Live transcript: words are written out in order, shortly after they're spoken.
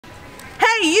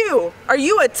Hey you! Are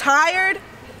you a tired,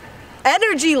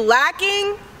 energy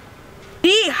lacking,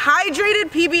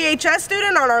 dehydrated PBHS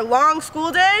student on our long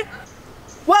school day?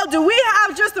 Well, do we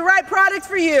have just the right product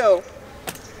for you?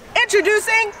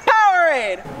 Introducing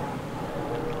Powerade!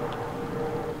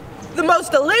 The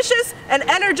most delicious and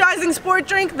energizing sport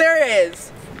drink there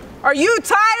is. Are you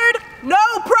tired? No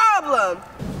problem!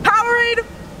 Powerade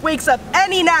wakes up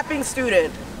any napping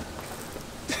student.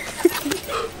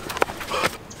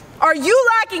 Are you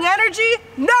lacking energy?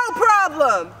 No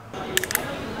problem!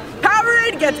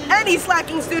 Powerade gets any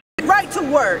slacking student right to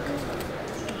work.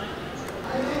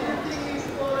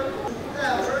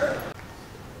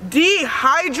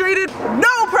 Dehydrated?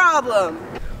 No problem!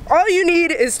 All you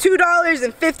need is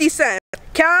 $2.50,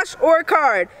 cash or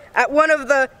card, at one of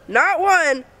the not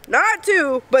one, not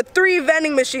two, but 3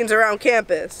 vending machines around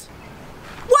campus.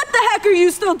 What the heck are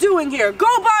you still doing here? Go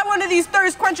buy one of these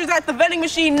thirst quenchers at the vending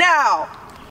machine now!